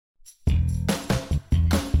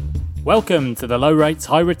Welcome to the Low Rates,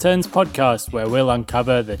 High Returns podcast, where we'll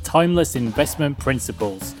uncover the timeless investment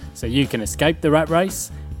principles so you can escape the rat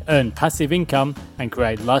race, earn passive income, and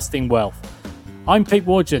create lasting wealth. I'm Pete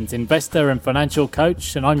Wargent, investor and financial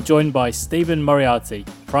coach, and I'm joined by Stephen Moriarty,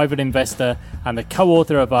 private investor and the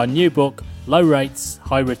co-author of our new book, Low Rates,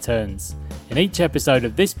 High Returns. In each episode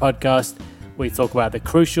of this podcast, we talk about the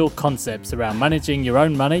crucial concepts around managing your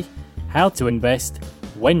own money, how to invest,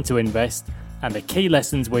 when to invest, and the key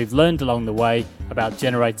lessons we've learned along the way about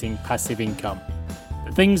generating passive income.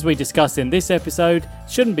 The things we discuss in this episode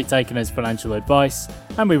shouldn't be taken as financial advice,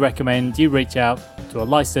 and we recommend you reach out to a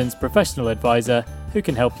licensed professional advisor who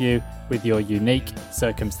can help you with your unique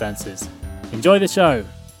circumstances. Enjoy the show.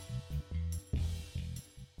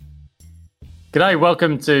 G'day,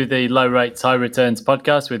 welcome to the Low Rates, High Returns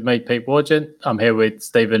podcast with me, Pete Wargent. I'm here with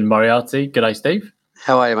Stephen Moriarty. G'day, Steve.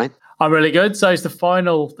 How are you, mate? I'm really good. So it's the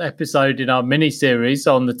final episode in our mini-series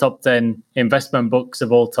on the top 10 investment books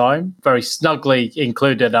of all time. Very snugly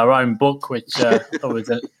included our own book, which I thought was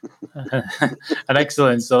an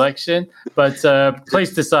excellent selection. But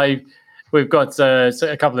pleased to say we've got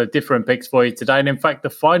a couple of different picks for you today. And in fact, the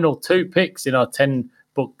final two picks in our 10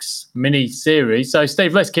 books mini-series. So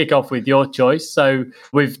Steve, let's kick off with your choice. So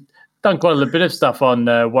we've done quite a bit of stuff on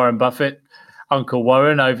Warren Buffett, Uncle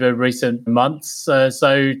Warren, over recent months.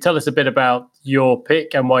 So tell us a bit about your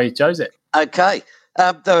pick and why you chose it. Okay.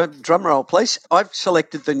 The drum roll, please. I've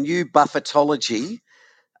selected the new Buffettology,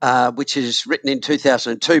 which is written in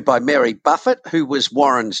 2002 by Mary Buffett, who was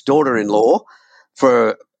Warren's daughter-in-law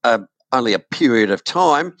for only a period of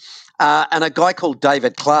time, and a guy called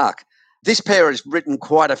David Clark. This pair has written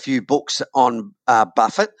quite a few books on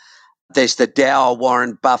Buffett. There's the Dow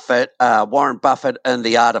Warren Buffett and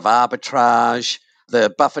the Art of Arbitrage,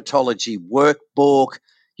 the Buffettology Workbook.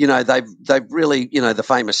 You know, they've really, the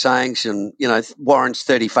famous sayings and, Warren's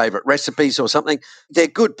 30 favourite recipes or something. They're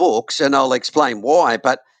good books, and I'll explain why,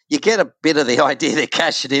 but you get a bit of the idea they're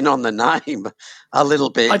cashing in on the name a little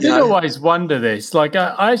bit. I did always wonder this. Like,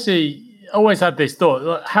 I actually always had this thought,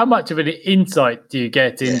 like, how much of an insight do you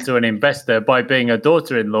get into an investor by being a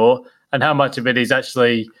daughter-in-law, and how much of it is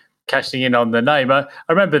actually cashing in on the name? I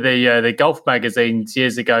remember the golf magazines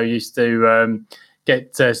years ago used to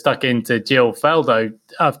get stuck into Jill Faldo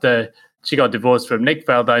after she got divorced from Nick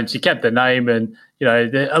Faldo, and she kept the name. And there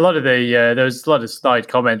was a lot of snide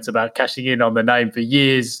comments about cashing in on the name for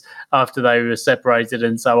years after they were separated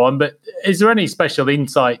and so on. But is there any special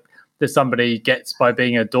insight that somebody gets by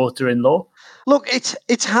being a daughter-in-law? Look,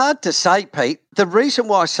 it's hard to say, Pete. The reason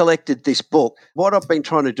why I selected this book, what I've been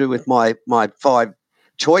trying to do with my five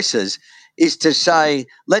choices, is to say,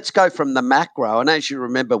 let's go from the macro. And as you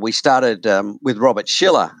remember, we started with Robert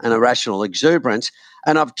Shiller and Irrational Exuberance,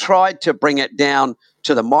 and I've tried to bring it down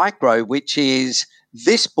to the micro, which is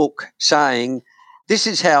this book saying, this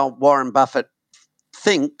is how Warren Buffett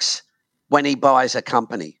thinks when he buys a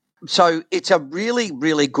company. So it's a really,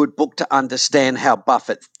 really good book to understand how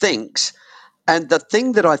Buffett thinks. And the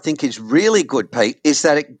thing that I think is really good, Pete, is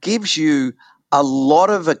that it gives you a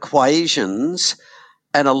lot of equations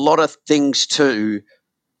and a lot of things to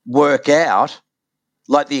work out,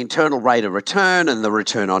 like the internal rate of return and the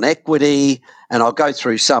return on equity, and I'll go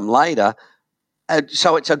through some later.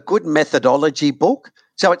 So it's a good methodology book.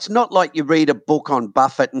 So it's not like you read a book on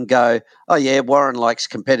Buffett and go, oh, yeah, Warren likes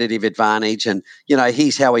competitive advantage and,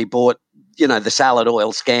 here's how he bought, the salad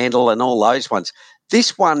oil scandal and all those ones.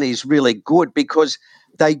 This one is really good because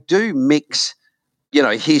they do mix,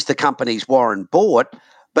 here's the companies Warren bought,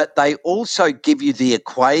 but they also give you the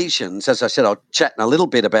equations, as I said, I'll chat in a little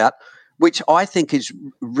bit about, which I think is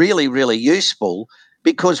really, really useful,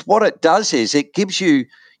 because what it does is it gives you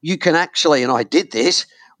can actually, and I did this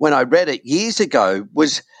when I read it years ago,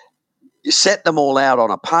 was set them all out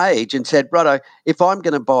on a page and said, righto, if I'm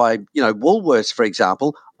going to buy, Woolworths, for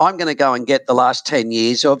example, I'm going to go and get the last 10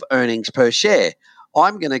 years of earnings per share.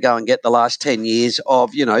 I'm going to go and get the last 10 years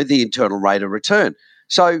of, the internal rate of return.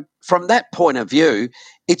 So from that point of view,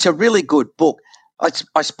 it's a really good book.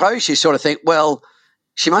 I suppose you sort of think, well,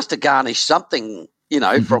 she must have garnished something,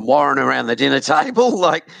 from Warren around the dinner table.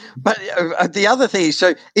 But the other thing is,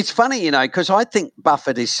 so it's funny, because I think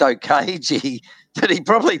Buffett is so cagey that he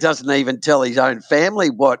probably doesn't even tell his own family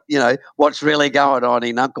what's really going on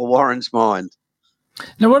in Uncle Warren's mind.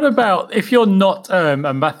 Now, what about if you're not a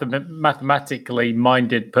mathematically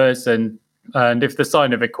minded person, and if the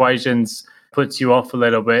sign of equations puts you off a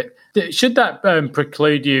little bit, should that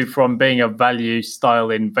preclude you from being a value style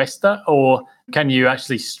investor, or can you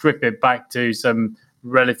actually strip it back to some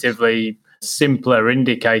relatively simpler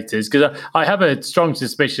indicators? Because I have a strong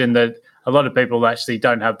suspicion that a lot of people actually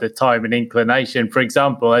don't have the time and inclination, for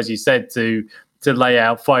example, as you said, to lay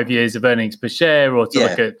out 5 years of earnings per share or to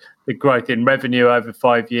look at the growth in revenue over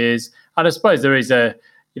 5 years. And I suppose there is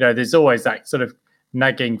there's always that sort of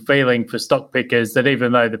nagging feeling for stock pickers that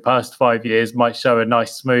even though the past 5 years might show a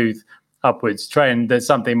nice smooth upwards trend, that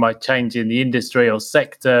something might change in the industry or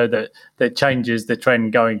sector that changes the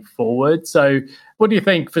trend going forward. So what do you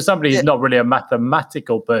think for somebody who's not really a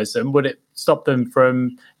mathematical person, would it stop them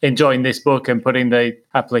from enjoying this book and putting the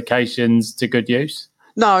applications to good use?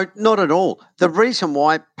 No, not at all. The reason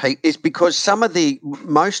why, Pete, is because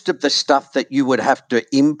most of the stuff that you would have to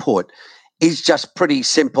input is just pretty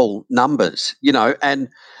simple numbers, and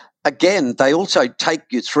again, they also take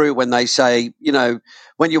you through when they say,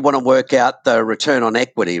 when you want to work out the return on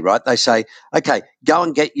equity, right? They say, okay, go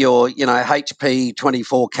and get your, HP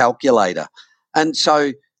 24 calculator. And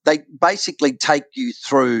so they basically take you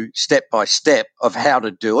through step by step of how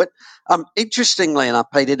to do it. Interestingly enough,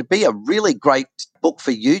 Pete, it'd be a really great book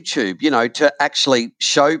for YouTube, to actually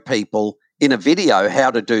show people in a video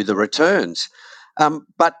how to do the returns.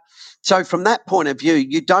 But so from that point of view,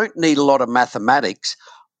 you don't need a lot of mathematics.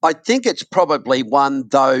 I think it's probably one,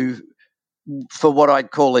 though, for what I'd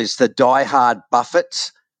call is the diehard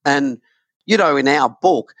Buffetts. And, in our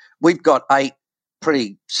book, we've got 8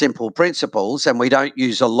 pretty simple principles, and we don't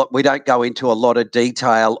go into a lot of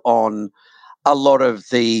detail on a lot of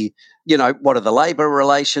the, what are the labour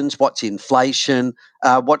relations, what's inflation,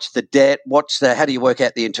 what's the debt, how do you work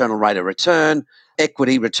out the internal rate of return,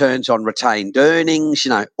 equity returns on retained earnings,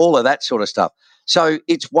 all of that sort of stuff. So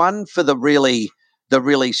it's one for the really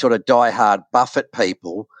sort of diehard Buffett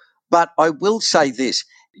people. But I will say this,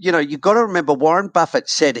 you've got to remember Warren Buffett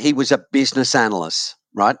said he was a business analyst,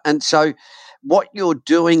 right? And so what you're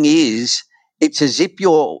doing is, it's as if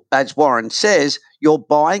as Warren says, you're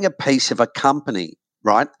buying a piece of a company,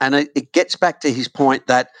 right? And it gets back to his point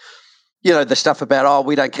that, the stuff about,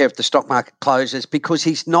 we don't care if the stock market closes, because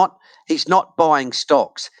he's not buying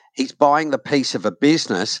stocks. He's buying the piece of a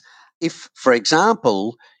business. If, for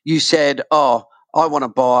example, you said, I want to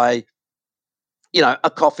buy,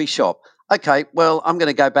 a coffee shop. Okay, well, I'm going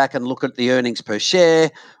to go back and look at the earnings per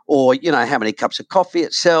share, or, how many cups of coffee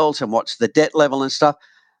it sells and what's the debt level and stuff.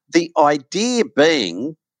 The idea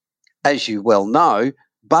being, as you well know,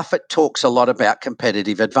 Buffett talks a lot about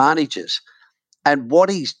competitive advantages. And what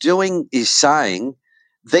he's doing is saying,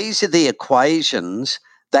 these are the equations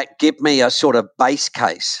that give me a sort of base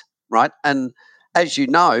case, right? And as you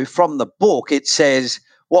know, from the book, it says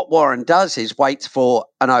what Warren does is waits for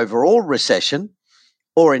an overall recession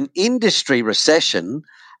or an industry recession,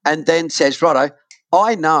 and then says, righto,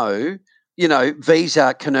 I know,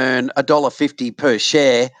 Visa can earn $1.50 per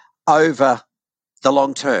share over the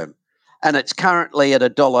long term, and it's currently at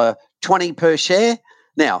 $1.20 per share.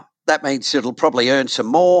 Now, that means it'll probably earn some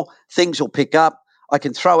more. Things will pick up. I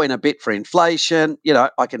can throw in a bit for inflation.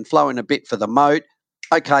 I can flow in a bit for the moat.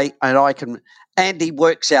 Okay, and Andy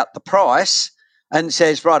works out the price and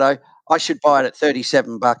says, righto, I should buy it at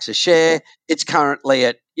 $37 a share. It's currently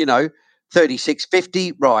at,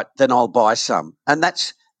 $36.50. Right, then I'll buy some. And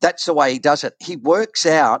that's the way he does it. He works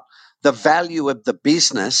out the value of the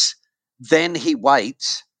business, then he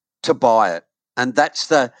waits to buy it. And that's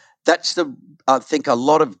the I think a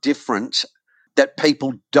lot of difference that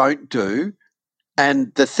people don't do.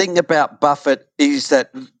 And the thing about Buffett is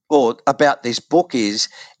that, or about this book, is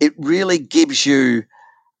it really gives you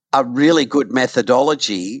a really good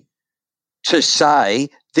methodology to say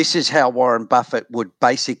this is how Warren Buffett would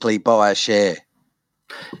basically buy a share.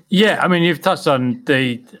 Yeah, I mean, you've touched on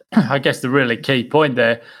the really key point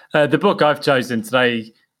there. The book I've chosen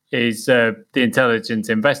today is The Intelligent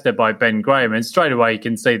Investor by Ben Graham. And straight away you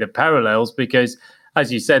can see the parallels because,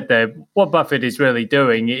 as you said there, what Buffett is really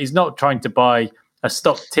doing is not trying to buy a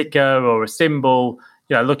stock ticker or a symbol,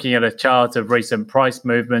 looking at a chart of recent price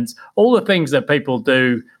movements, all the things that people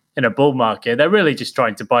do in a bull market. They're really just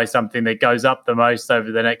trying to buy something that goes up the most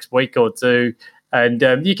over the next week or two. And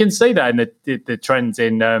you can see that in the trends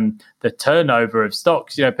in the turnover of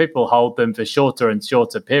stocks. People hold them for shorter and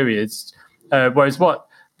shorter periods, whereas what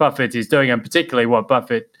Buffett is doing, and particularly what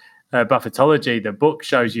Buffettology, the book,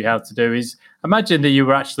 shows you how to do, is imagine that you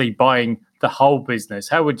were actually buying the whole business.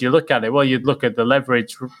 How would you look at it? Well, you'd look at the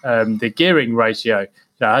leverage, the gearing ratio.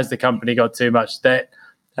 Has the company got too much debt?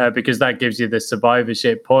 Because that gives you the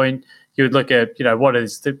survivorship point. You would look at, what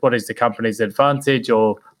is the company's advantage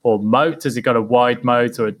or moat? Has it got a wide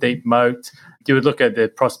moat or a deep moat? You would look at the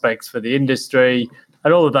prospects for the industry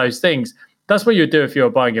and all of those things. That's what you would do if you're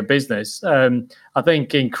buying a business. I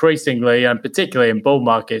think increasingly, and particularly in bull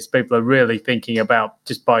markets, people are really thinking about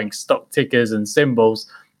just buying stock tickers and symbols.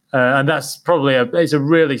 And that's probably it's a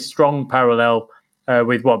really strong parallel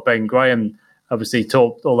with what Ben Graham obviously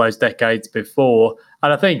taught all those decades before.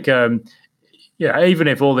 And I think, even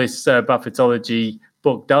if all this Buffettology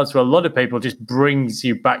book does for a lot of people, just brings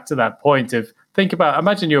you back to that point of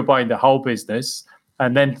imagine you're buying the whole business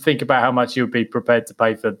and then think about how much you would be prepared to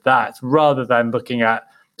pay for that, rather than looking at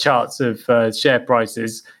charts of share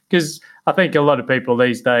prices. Because I think a lot of people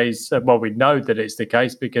these days, we know that it's the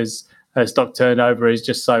case because stock turnover is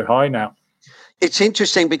just so high now. It's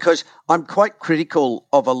interesting because I'm quite critical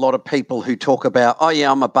of a lot of people who talk about, oh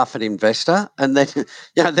yeah, I'm a Buffett investor, and then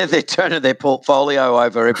then they're turning their portfolio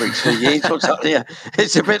over every 2 years or something. Yeah,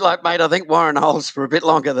 it's a bit like, mate, I think Warren holds for a bit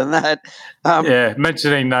longer than that.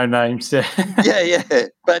 Mentioning no names. yeah.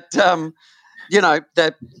 But there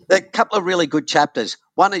are a couple of really good chapters.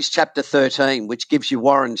 One is chapter 13, which gives you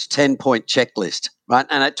Warren's 10-point checklist, right?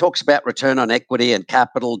 And it talks about return on equity and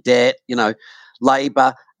capital, debt,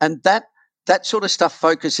 labour, and that sort of stuff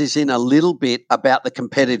focuses in a little bit about the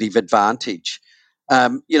competitive advantage.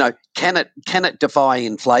 Can it defy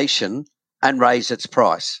inflation and raise its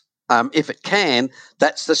price? If it can,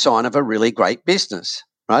 that's the sign of a really great business,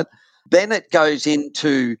 right? Then it goes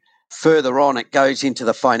into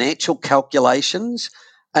the financial calculations,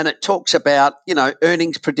 and it talks about,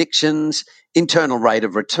 earnings predictions, internal rate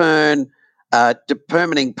of return,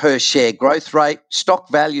 determining per share growth rate, stock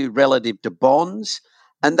value relative to bonds.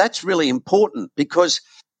 And that's really important because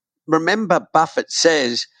remember, Buffett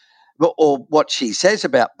says, or what she says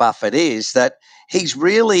about Buffett is that he's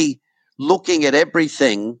really looking at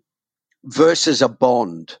everything versus a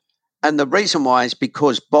bond. And the reason why is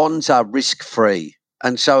because bonds are risk-free.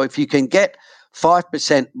 And so if you can get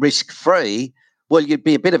 5% risk-free, well, you'd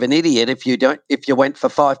be a bit of an idiot if you went for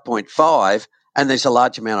 5.5 and there's a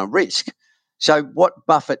large amount of risk. So what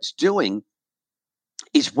Buffett's doing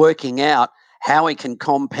is working out how he can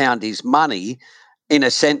compound his money in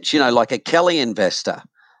a sense, like a Kelly investor.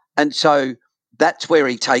 And so that's where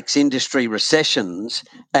he takes industry recessions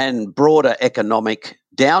and broader economic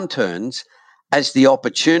downturns as the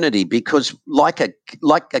opportunity, because like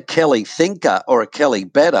a Kelly thinker or a Kelly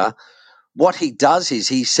bettor, what he does is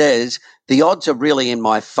he says, the odds are really in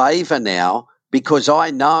my favour now because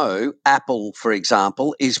I know Apple, for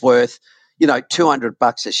example, is worth,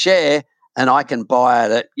 $200 a share, and I can buy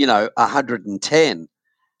it at, 110.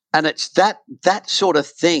 And it's that sort of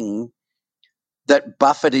thing that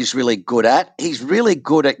Buffett is really good at. He's really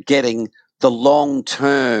good at getting the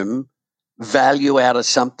long-term value out of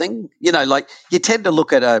something. Like you tend to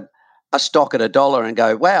look at a stock at $1 and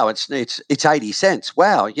go, wow, it's 80 cents.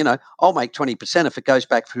 Wow, I'll make 20% if it goes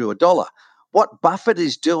back through $1. What Buffett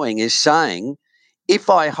is doing is saying, if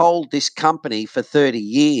I hold this company for 30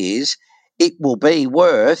 years, it will be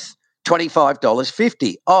worth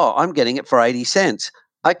 $25.50. Oh, I'm getting it for 80 cents.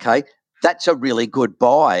 Okay, that's a really good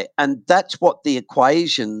buy. And that's what the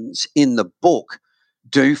equations in the book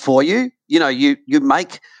do for you. You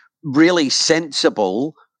make really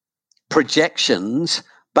sensible projections,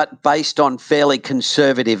 but based on fairly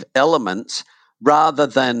conservative elements rather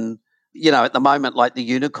than, at the moment, like the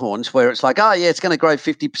unicorns where it's like, oh, yeah, it's going to grow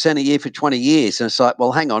 50% a year for 20 years. And it's like,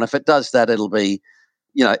 well, hang on, if it does that, it'll be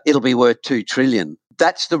worth $2 trillion.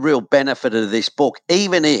 That's the real benefit of this book.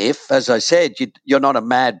 Even if, as I said, you're not a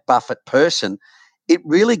mad Buffett person, it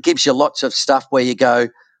really gives you lots of stuff where you go,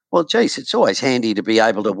 well, geez, it's always handy to be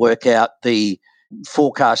able to work out the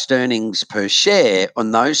forecast earnings per share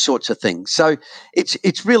on those sorts of things. So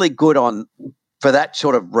it's really good for that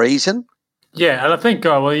sort of reason. Yeah, and I think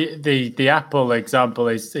the Apple example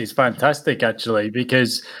is fantastic actually,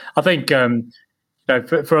 because I think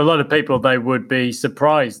for a lot of people, they would be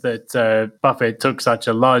surprised that Buffett took such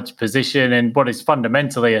a large position in what is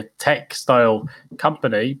fundamentally a tech-style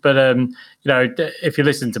company. But, if you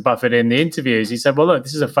listen to Buffett in the interviews, he said, well, look,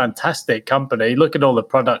 this is a fantastic company. Look at all the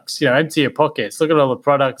products, empty your pockets. Look at all the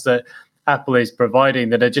products that Apple is providing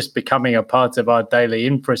that are just becoming a part of our daily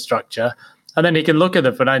infrastructure. And then he can look at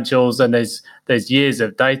the financials, and there's years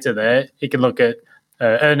of data there. He can look at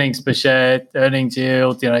earnings per share, earnings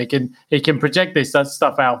yield. He can project this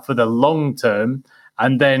stuff out for the long term,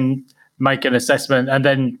 and then make an assessment. And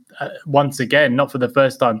then once again, not for the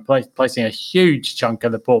first time, placing a huge chunk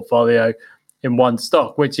of the portfolio in one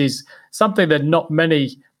stock, which is something that not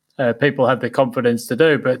many people have the confidence to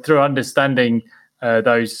do. But through understanding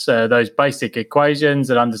those basic equations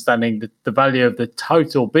and understanding the value of the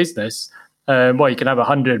total business, you can have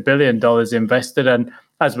 $100 billion invested. And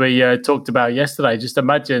as we talked about yesterday, just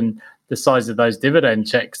imagine the size of those dividend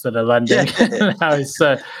checks that are landing. Yeah. Now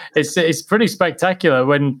it's pretty spectacular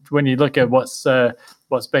when you look at what's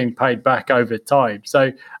being paid back over time.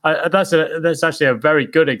 So that's actually a very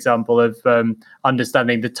good example of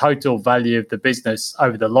understanding the total value of the business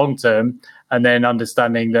over the long term, and then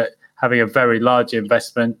understanding that having a very large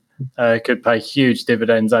investment could pay huge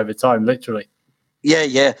dividends over time, literally.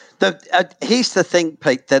 Yeah. Here's the thing,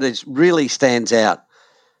 Pete, that really stands out.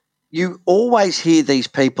 You always hear these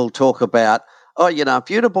people talk about, if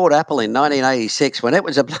you'd have bought Apple in 1986 when it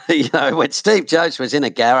was when Steve Jobs was in a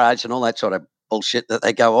garage and all that sort of bullshit that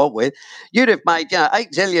they go on with, you'd have made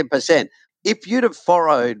 8 zillion%. If you'd have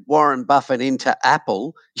followed Warren Buffett into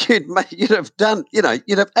Apple, you'd have done, you'd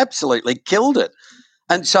have absolutely killed it.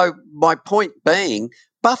 And so my point being,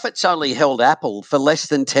 Buffett's only held Apple for less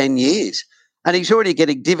than 10 years. And he's already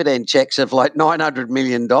getting dividend checks of like $900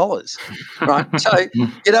 million, right? So,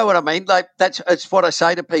 you know what I mean? Like it's what I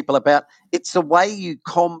say to people about, it's the way you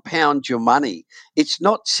compound your money. It's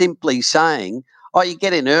not simply saying, you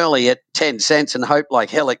get in early at 10 cents and hope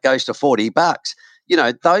like hell it goes to $40.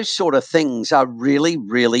 Those sort of things are really,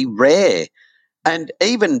 really rare. And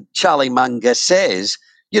even Charlie Munger says,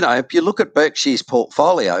 if you look at Berkshire's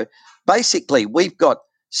portfolio, basically we've got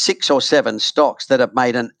 6 or 7 stocks that have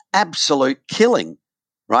made an absolute killing,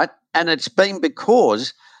 right? And it's been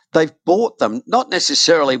because they've bought them, not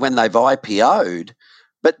necessarily when they've IPO'd,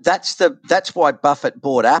 but that's why Buffett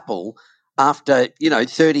bought Apple after,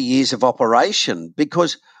 30 years of operation,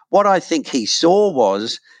 because what I think he saw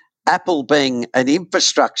was Apple being an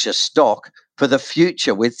infrastructure stock for the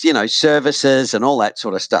future with, services and all that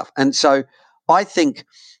sort of stuff. And so I think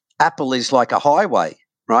Apple is like a highway,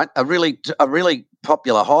 right? A really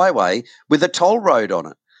popular highway with a toll road on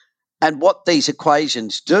it. And what these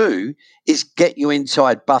equations do is get you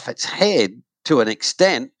inside Buffett's head to an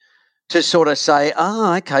extent to sort of say,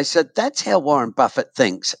 okay, so that's how Warren Buffett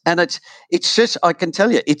thinks. And it's just, I can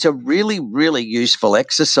tell you, it's a really, really useful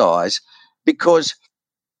exercise because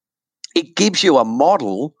it gives you a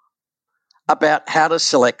model about how to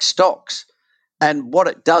select stocks. And what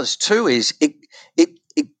it does too is it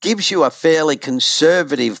gives you a fairly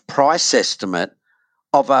conservative price estimate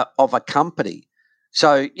of a company.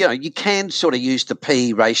 So, you can sort of use the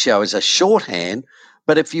P/E ratio as a shorthand,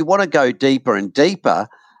 but if you want to go deeper and deeper,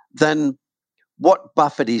 then what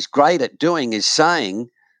Buffett is great at doing is saying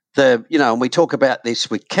and we talk about this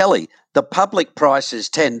with Kelly, the public price is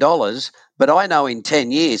 $10, but I know in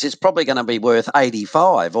 10 years it's probably going to be worth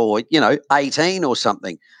 85 or, 18 or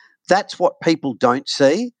something. That's what people don't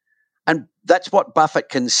see. And that's what Buffett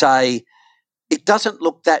can say. It doesn't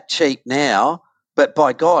look that cheap now, but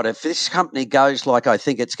by God, if this company goes like I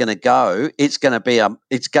think it's going to go, it's going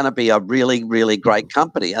to be a really, really great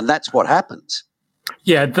company, and that's what happens.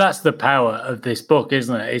 Yeah, that's the power of this book,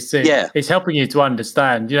 isn't it? It's helping you to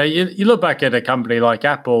understand. You look back at a company like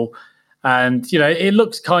Apple, and it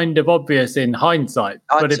looks kind of obvious in hindsight,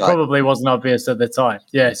 but it probably wasn't obvious at the time.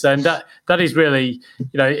 Yes, and that is really,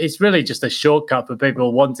 it's really just a shortcut for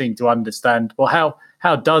people wanting to understand. Well,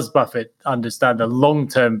 how does Buffett understand the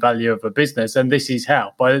long-term value of a business? And this is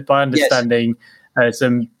how, by understanding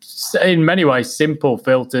some, in many ways, simple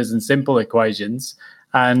filters and simple equations.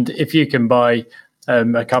 And if you can buy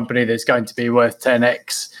a company that's going to be worth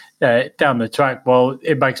 10x down the track, well,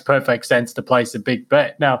 it makes perfect sense to place a big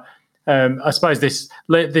bet. Now, I suppose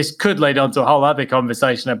this could lead on to a whole other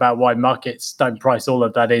conversation about why markets don't price all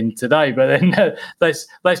of that in today. But then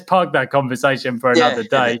let's park that conversation for another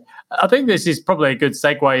day. I think this is probably a good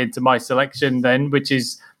segue into my selection then, which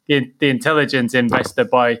is the Intelligent Investor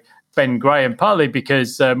by Ben Graham. Partly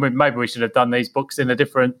because maybe we should have done these books in a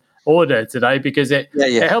different order today, because it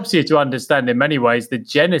helps you to understand in many ways the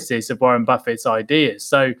genesis of Warren Buffett's ideas.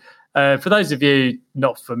 So for those of you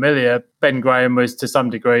not familiar, Ben Graham was to some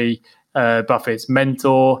degree Buffett's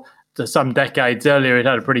mentor. To some decades earlier, he'd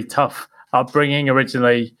had a pretty tough upbringing,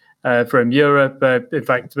 originally from Europe, in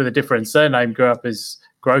fact with a different surname, grew up as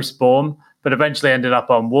Grossbaum, but eventually ended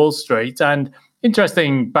up on Wall Street. And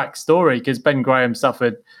interesting backstory, because Ben Graham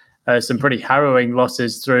suffered some pretty harrowing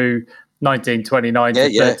losses through 1929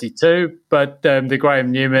 to 32, but the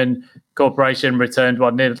Graham-Newman Corporation returned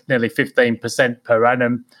nearly 15% per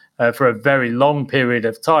annum for a very long period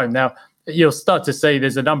of time. Now, you'll start to see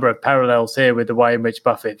there's a number of parallels here with the way in which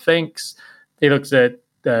Buffett thinks. He looks at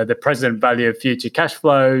the present value of future cash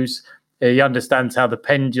flows. He understands how the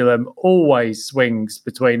pendulum always swings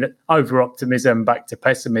between over-optimism back to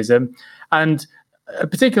pessimism. And a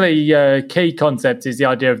particularly key concept is the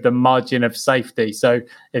idea of the margin of safety. So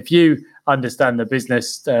if you understand the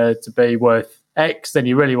business to be worth X, then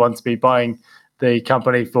you really want to be buying the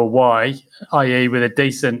company for Y, i.e. with a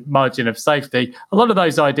decent margin of safety. A lot of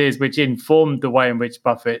those ideas which informed the way in which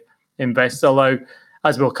Buffett invests, although,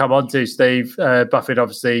 as we'll come on to, Steve, Buffett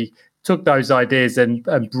obviously took those ideas and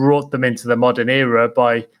brought them into the modern era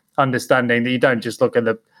by understanding that you don't just look at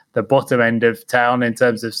the bottom end of town in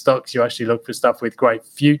terms of stocks, you actually look for stuff with great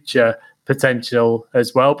future potential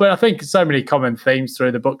as well. But I think so many common themes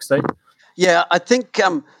through the book, Steve. Yeah, I think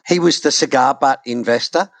he was the cigar butt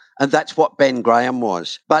investor, and that's what Ben Graham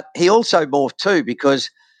was. But he also morphed too, because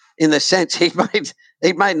in the sense he made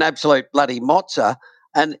an absolute bloody mozza,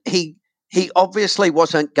 and he obviously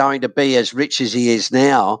wasn't going to be as rich as he is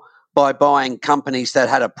now by buying companies that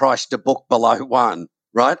had a price to book below 1.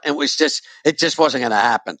 Right. It just wasn't going to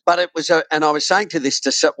happen. But it was, and I was saying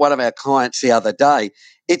to one of our clients the other day,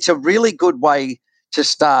 it's a really good way to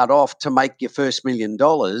start off to make your first $1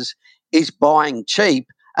 million is buying cheap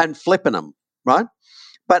and flipping them. Right.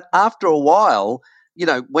 But after a while,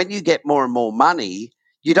 when you get more and more money,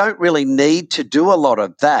 you don't really need to do a lot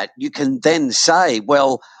of that. You can then say,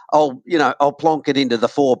 well, I'll plonk it into the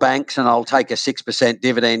 4 banks and I'll take a 6%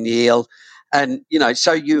 dividend yield. And,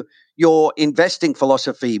 so your investing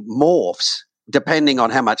philosophy morphs depending on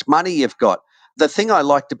how much money you've got. The thing I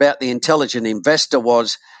liked about The Intelligent Investor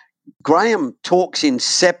was Graham talks in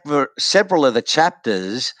several of the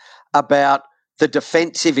chapters about the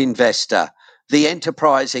defensive investor, the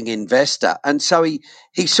enterprising investor. And so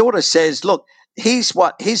he sort of says, look, here's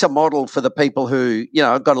a model for the people who,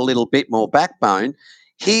 have got a little bit more backbone.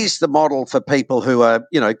 Here's the model for people who are,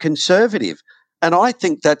 conservative. And I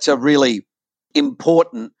think that's a really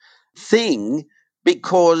important thing,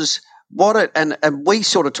 because and we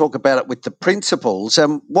sort of talk about it with the principles,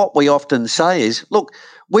 and what we often say is, look,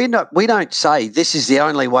 we don't say this is the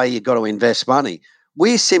only way you've got to invest money.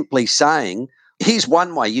 We're simply saying here's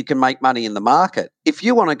one way you can make money in the market. If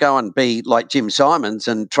you want to go and be like Jim Simons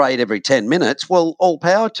and trade every 10 minutes, well, all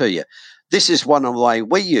power to you. This is one of the way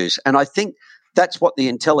we use, and I think that's what The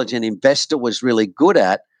Intelligent Investor was really good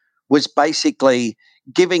at, was basically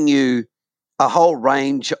giving you a whole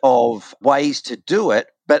range of ways to do it.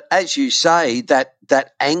 But as you say,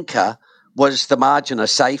 that anchor was the margin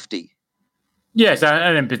of safety. Yes,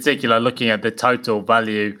 and in particular, looking at the total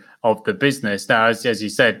value of the business. Now, as you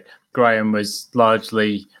said, Graham was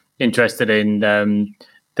largely interested in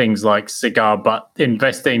things like cigar butt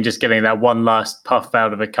investing, just getting that one last puff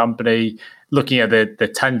out of a company, looking at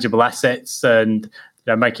the tangible assets and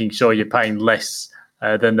making sure you're paying less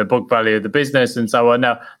than the book value of the business and so on.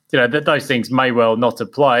 Now, those things may well not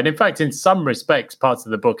apply. And in fact, in some respects, parts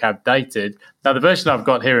of the book have dated. Now, the version I've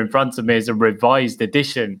got here in front of me is a revised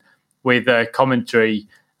edition with a commentary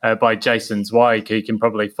by Jason Zweig, who you can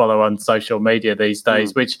probably follow on social media these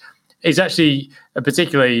days, which is actually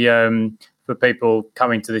particularly for people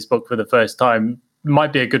coming to this book for the first time,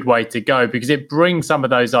 might be a good way to go, because it brings some of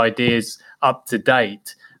those ideas up to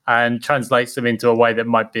date and translates them into a way that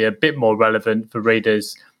might be a bit more relevant for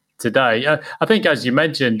readers today. I think, as you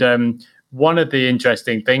mentioned, one of the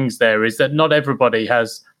interesting things there is that not everybody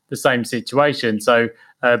has the same situation. So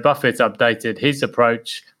Buffett updated his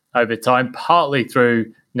approach over time, partly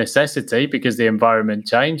through necessity because the environment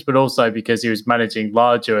changed, but also because he was managing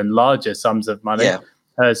larger and larger sums of money.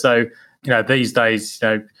 Yeah. So these days,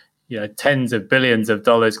 tens of billions of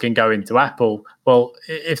dollars can go into Apple. Well,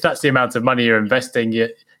 if that's the amount of money you're investing,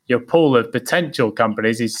 your pool of potential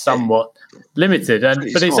companies is somewhat limited,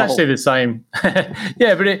 but it's actually the same.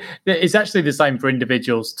 Yeah, but it's actually the same for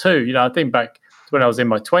individuals too. I think back to when I was in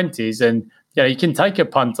my 20s, and you can take a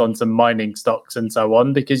punt on some mining stocks and so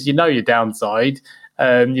on because your downside,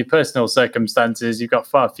 your personal circumstances. You've got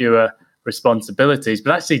far fewer responsibilities,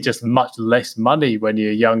 but actually just much less money when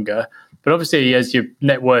you're younger. But obviously, as your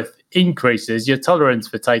net worth increases, your tolerance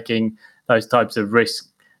for taking those types of risks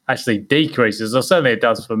actually decreases, or certainly it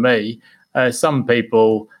does for me. Some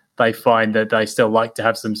people, they find that they still like to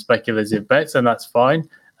have some speculative bets, and that's fine.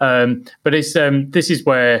 But it's this is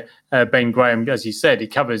where Ben Graham, as you said, he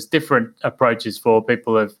covers different approaches for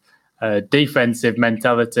people of defensive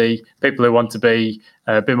mentality, people who want to be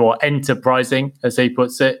a bit more enterprising, as he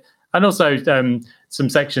puts it, and also some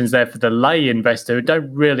sections there for the lay investor who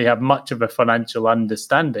don't really have much of a financial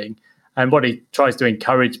understanding. And what he tries to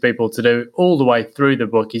encourage people to do all the way through the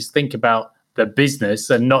book is think about the business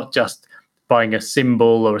and not just buying a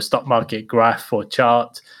symbol or a stock market graph or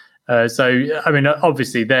chart.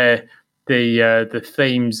 Obviously, they're the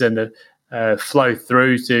themes and the flow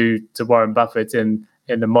through to Warren Buffett in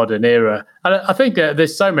the modern era. And I think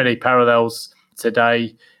there's so many parallels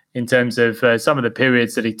today in terms of some of the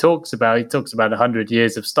periods that he talks about. He talks about 100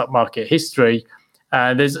 years of stock market history,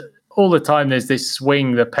 and there's all the time there's this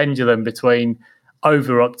swing, the pendulum between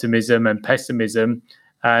over-optimism and pessimism.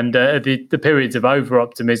 And the periods of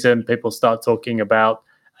over-optimism, people start talking about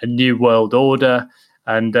a new world order,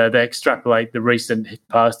 and they extrapolate the recent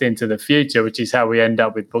past into the future, which is how we end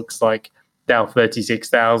up with books like Dow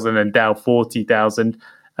 36,000 and Dow 40,000.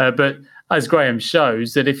 But as Graham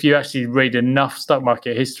shows, that if you actually read enough stock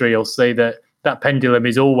market history, you'll see that that pendulum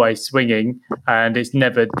is always swinging and it's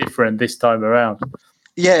never different this time around.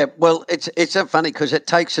 Yeah, well, it's so funny because it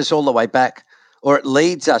takes us all the way back, or it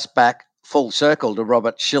leads us back full circle to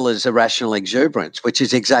Robert Schiller's Irrational Exuberance, which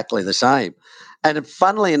is exactly the same. And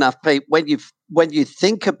funnily enough, Pete, when you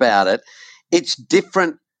think about it, it's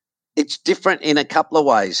different. It's different in a couple of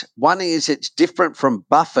ways. One is it's different from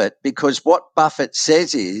Buffett because what Buffett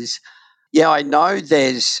says is, yeah, I know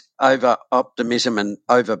there's over optimism and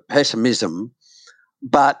over pessimism,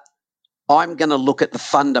 but I'm going to look at the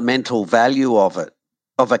fundamental value of it,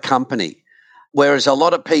 of a company. Whereas a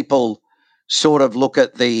lot of people sort of look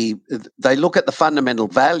at the fundamental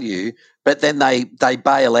value, but then they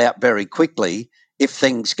bail out very quickly if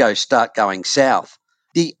things start going south.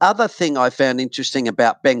 The other thing I found interesting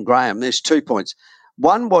about Ben Graham, there's 2 points.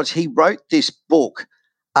 One was he wrote this book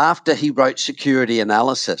after he wrote Security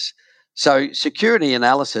Analysis. So Security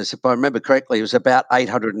Analysis, if I remember correctly, was about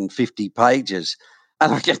 850 pages.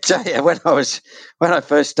 And I can tell you, when I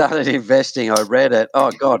first started investing, I read it.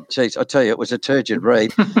 Oh God, geez, I tell you, it was a turgid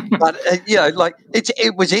read. But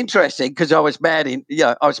it was interesting because I was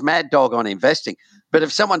mad dog on investing. But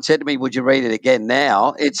if someone said to me, "Would you read it again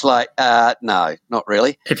now?" It's like, no, not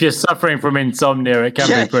really. If you're suffering from insomnia, it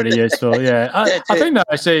can be pretty useful. Yeah, I think that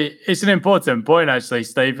actually it's an important point, actually,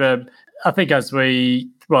 Steve. I think as we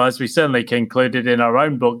certainly concluded in our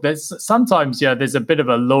own book, there's sometimes there's a bit of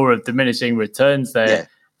a law of diminishing returns there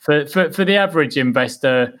for the average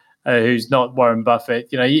investor who's not Warren Buffett.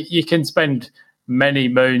 You can spend many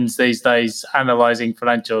moons these days analysing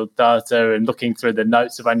financial data and looking through the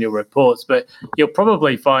notes of annual reports, but you'll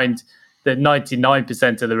probably find that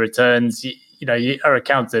 99% of the returns are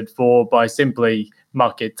accounted for by simply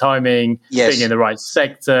market timing, being in the right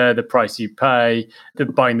sector, the price you pay,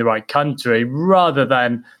 buying the right country, rather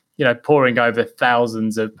than poring over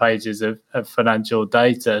thousands of pages of financial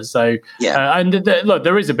data. So, look,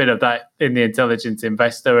 there is a bit of that in the intelligent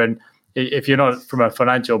investor, and if you're not from a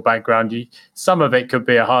financial background, some of it could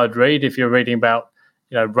be a hard read if you're reading about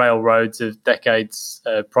railroads of decades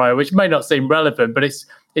prior, which may not seem relevant, but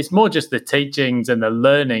it's more just the teachings and the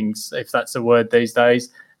learnings, if that's a word these days,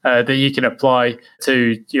 that you can apply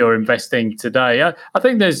to your investing today. I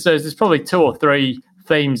think there's probably 2 or 3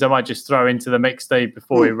 themes I might just throw into the mix, Steve,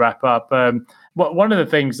 before we wrap up. One of the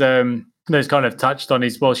things that's kind of touched on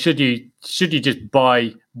is, well, should you just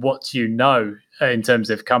buy what you know in terms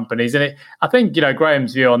of companies? And I think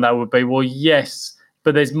Graham's view on that would be, well, yes,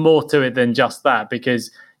 but there's more to it than just that, because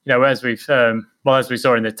as we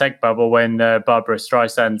saw in the tech bubble when Barbara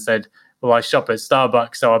Streisand said, well, I shop at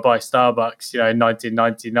Starbucks, so I buy Starbucks, in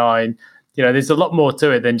 1999. There's a lot more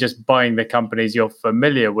to it than just buying the companies you're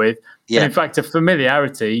familiar with. Yeah. And in fact, a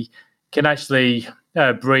familiarity can actually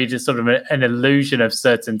breed a sort of an illusion of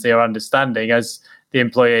certainty or understanding, as the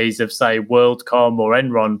employees of, say, WorldCom or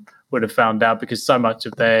Enron would have found out, because so much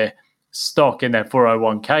of their stock in their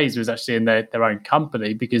 401ks was actually in their own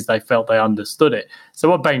company because they felt they understood it. So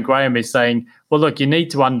what Ben Graham is saying, well, look, you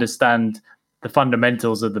need to understand the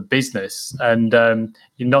fundamentals of the business, and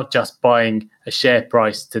you're not just buying a share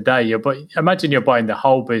price today. Imagine you're buying the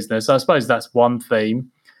whole business. I suppose that's one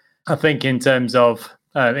theme. I think in terms of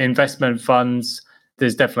investment funds,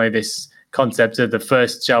 there's definitely this concept of the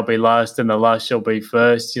first shall be last and the last shall be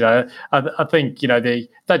first. I think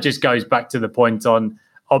that just goes back to the point on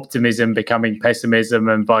optimism becoming pessimism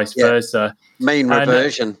and vice versa. Mean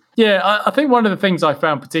reversion. I think one of the things I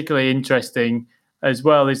found particularly interesting as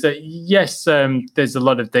well is that, yes, there's a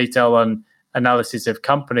lot of detail on analysis of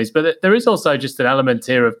companies, but there is also just an element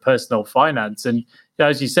here of personal finance. And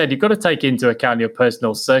as you said, you've got to take into account your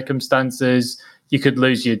personal circumstances. You could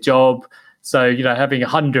lose your job. So, having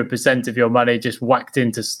 100% of your money just whacked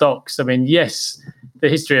into stocks. I mean, yes, the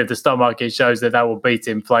history of the stock market shows that will beat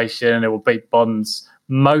inflation. It will beat bonds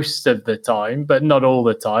most of the time, but not all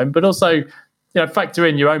the time. But also, factor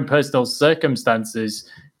in your own personal circumstances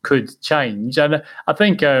could change. And I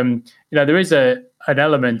think, there is an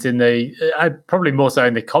element in probably more so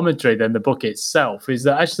in the commentary than the book itself, is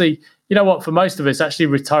that actually, for most of us, actually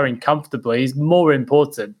retiring comfortably is more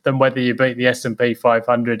important than whether you beat the S&P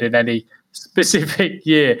 500 in any specific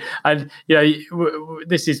year. And,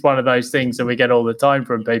 this is one of those things that we get all the time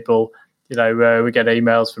from people. we get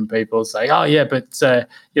emails from people saying, "Oh yeah, but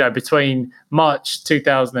between March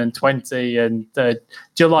 2020 and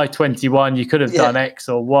July 21, you could have done X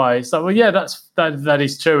or Y." It's like, well, yeah, that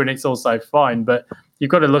is true, and it's also fine, but you've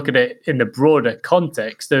got to look at it in the broader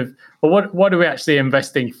context of, well, what are we actually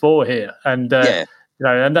investing for here? And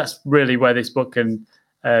and that's really where this book can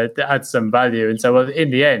add some value. And so, well,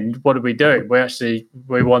 in the end, what are we doing?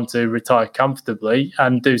 We want to retire comfortably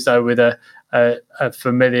and do so with a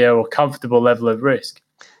familiar or comfortable level of risk.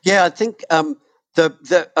 Yeah, I think I'll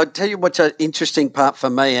tell you what's an interesting part for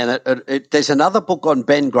me, and there's another book on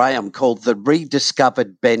Ben Graham called The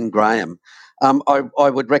Rediscovered Ben Graham. I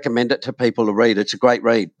would recommend it to people to read. It's a great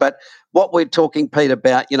read. But what we're talking, Pete,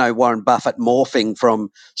 about, Warren Buffett morphing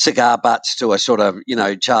from cigar butts to a sort of,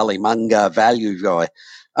 Charlie Munger value guy.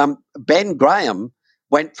 Ben Graham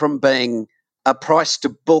went from being a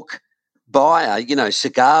price-to-book buyer,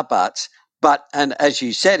 cigar butts, and as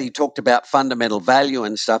you said, he talked about fundamental value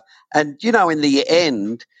and stuff. And, in the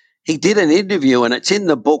end, he did an interview, and it's in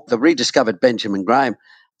the book, The Rediscovered Benjamin Graham.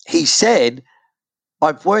 He said,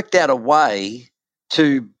 I've worked out a way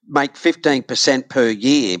to make 15% per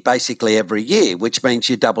year, basically every year, which means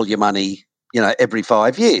you double your money, every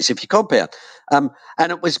 5 years if you compound. And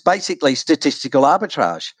it was basically statistical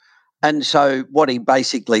arbitrage. And so what he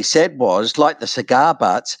basically said was, like the cigar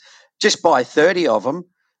butts, just buy 30 of them,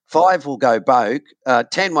 5 will go broke,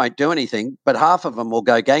 10 won't do anything, but half of them will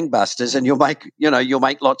go gangbusters, and you'll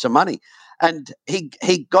make lots of money. And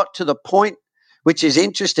he got to the point, which is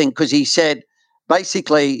interesting, because he said,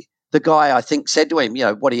 basically, the guy, I think, said to him,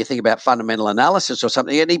 what do you think about fundamental analysis or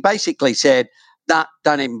something? And he basically said, nah,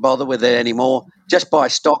 don't even bother with it anymore. Just buy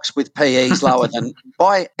stocks with PEs lower than –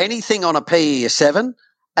 buy anything on a PE of 7,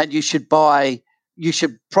 and you should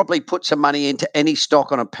probably put some money into any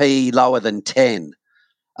stock on a PE lower than 10.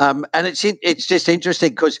 And it's just interesting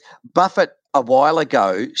because Buffett a while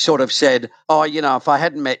ago sort of said, if I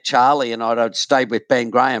hadn't met Charlie and I'd stayed with Ben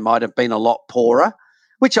Graham, I'd have been a lot poorer.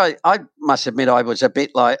 Which I must admit I was a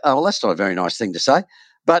bit like, oh, well, that's not a very nice thing to say.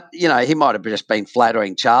 But, he might have just been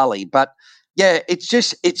flattering Charlie. But, yeah,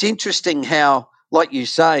 it's interesting how, like you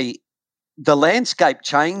say, the landscape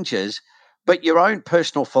changes, but your own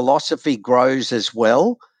personal philosophy grows as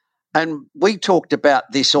well. And we talked about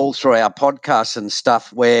this all through our podcasts and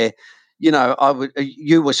stuff where,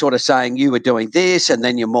 you were sort of saying you were doing this and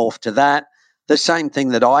then you morphed to that. The same thing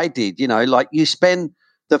that I did, like you spend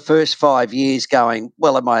the first 5 years going,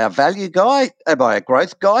 well, am I a value guy? Am I a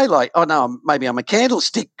growth guy? Like, oh, no, maybe I'm a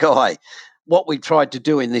candlestick guy. What we tried to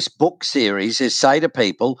do in this book series is say to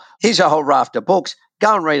people, here's a whole raft of books.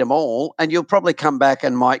 Go and read them all, and you'll probably come back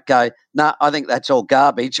and might go, nah, I think that's all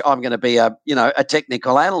garbage. I'm going to be a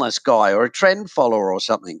technical analyst guy or a trend follower or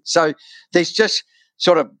something. So there's just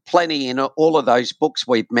sort of plenty in all of those books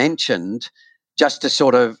we've mentioned just to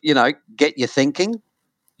sort of, get you thinking.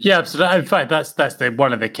 Yeah, absolutely. In fact, that's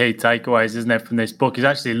one of the key takeaways, isn't it, from this book, is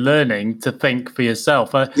actually learning to think for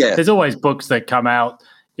yourself. There's always books that come out.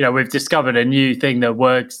 We've discovered a new thing that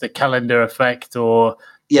works, the calendar effect, or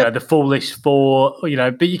the foolish four.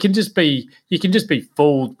 But you can just be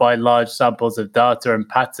fooled by large samples of data and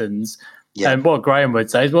patterns. Yeah. And what Graham would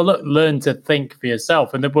say is, well, look, learn to think for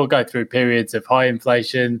yourself, and then we'll go through periods of high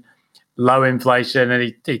inflation, low inflation,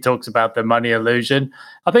 and he talks about the money illusion.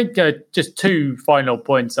 I think just 2 final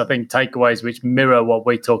points, takeaways which mirror what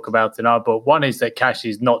we talk about in our book. One is that cash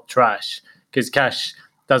is not trash, because cash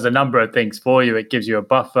does a number of things for you. It gives you a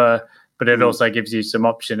buffer, but it also gives you some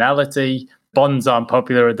optionality. Bonds aren't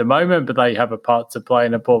popular at the moment, but they have a part to play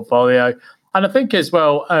in a portfolio. And I think as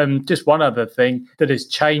well, just one other thing that has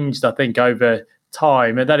changed, I think, over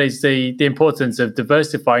time, and that is the importance of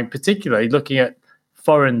diversifying, particularly looking at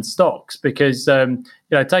foreign stocks, because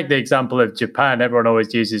take the example of Japan. Everyone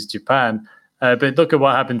always uses Japan, but look at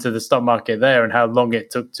what happened to the stock market there and how long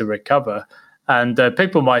it took to recover. And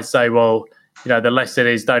people might say, well, the lesson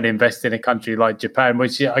is don't invest in a country like Japan,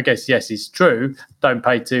 which I guess, yes, is true. Don't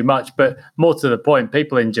pay too much. But more to the point,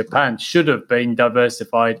 people in Japan should have been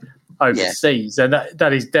diversified overseas. Yeah. And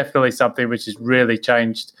that is definitely something which has really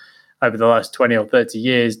changed over the last 20 or 30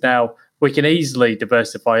 years. Now, we can easily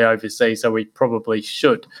diversify overseas, so we probably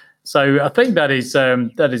should. So I think that is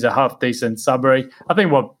a half decent summary. I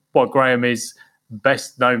think what Graham is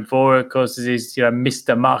best known for, of course, is his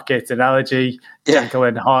Mr. Market analogy, Jekyll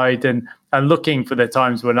and Hyde, and looking for the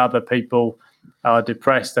times when other people are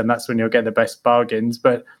depressed, and that's when you'll get the best bargains.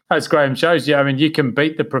 But as Graham shows you, you can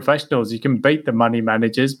beat the professionals, you can beat the money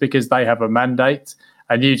managers because they have a mandate,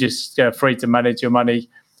 and you just free to manage your money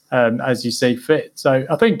as you see fit. So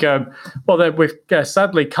I think, we've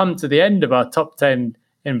sadly come to the end of our top 10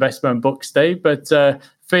 investment book, Steve. But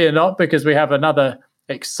fear not, because we have another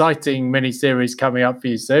exciting mini-series coming up for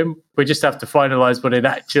you soon. We just have to finalise what it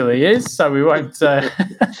actually is, so we won't...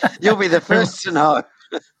 You'll be the first to know.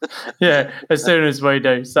 Yeah, as soon as we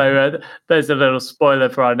do. So there's a little spoiler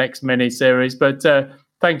for our next mini-series. But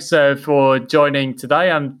thanks for joining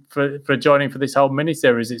today and for joining for this whole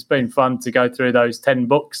mini-series. It's been fun to go through those 10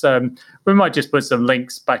 books. We might just put some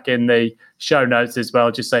links back in the show notes as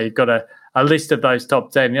well, just so you've got a list of those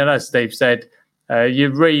top 10. As Steve said, you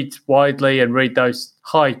read widely and read those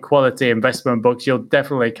high-quality investment books, you'll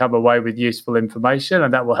definitely come away with useful information,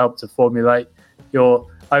 and that will help to formulate your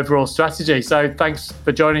overall strategy. So thanks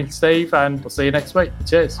for joining, Steve, and we'll see you next week.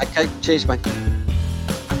 Cheers. Okay, cheers, mate.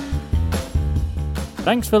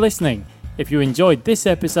 Thanks for listening. If you enjoyed this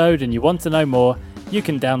episode and you want to know more, you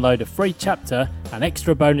can download a free chapter and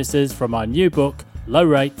extra bonuses from our new book, Low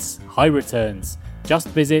Rates, High Returns. Just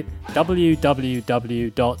visit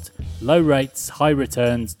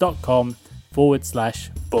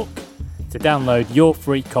www.lowrateshighreturns.com/book to download your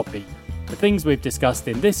free copy. The things we've discussed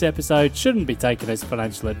in this episode shouldn't be taken as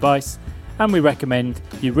financial advice, and we recommend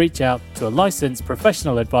you reach out to a licensed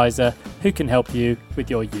professional advisor who can help you with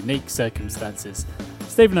your unique circumstances.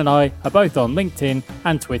 Stephen and I are both on LinkedIn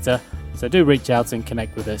and Twitter, so do reach out and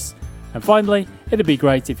connect with us. And finally, it'd be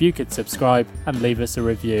great if you could subscribe and leave us a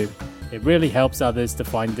review. It really helps others to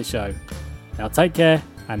find the show. Now take care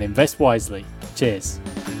and invest wisely. Cheers.